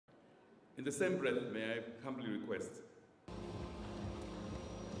In the same breath, may I humbly request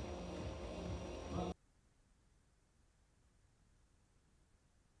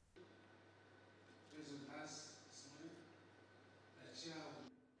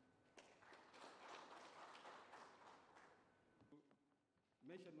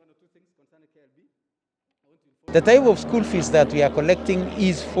The type of school fees that we are collecting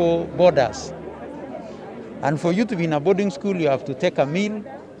is for boarders. And for you to be in a boarding school, you have to take a meal,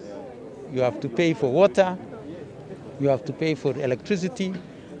 you have to pay for water, you have to pay for electricity,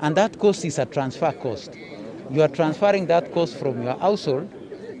 and that cost is a transfer cost. You are transferring that cost from your household,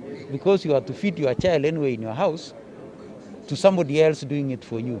 because you have to feed your child anyway in your house, to somebody else doing it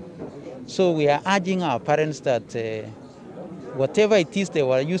for you. So we are urging our parents that whatever it is they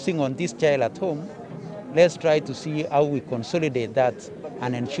were using on this child at home, let's try to see how we consolidate that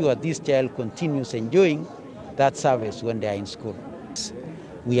and ensure this child continues enjoying that service when they are in school.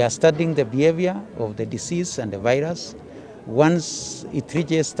 We are studying the behavior of the disease and the virus. Once it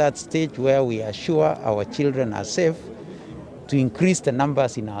reaches that stage where we are sure our children are safe, to increase the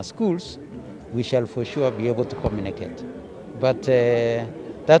numbers in our schools, we shall for sure be able to communicate. But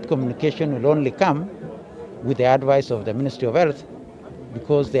that communication will only come with the advice of the Ministry of Health,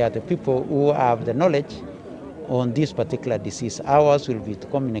 because they are the people who have the knowledge on this particular disease. Ours will be to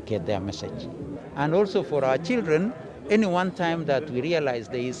communicate their message. And also for our children, any one time that we realize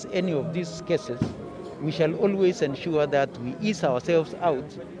there is any of these cases, we shall always ensure that we ease ourselves out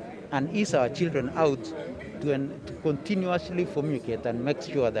and ease our children out to continuously communicate and make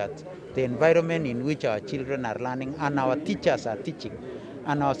sure that the environment in which our children are learning and our teachers are teaching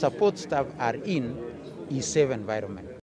and our support staff are in is safe environment.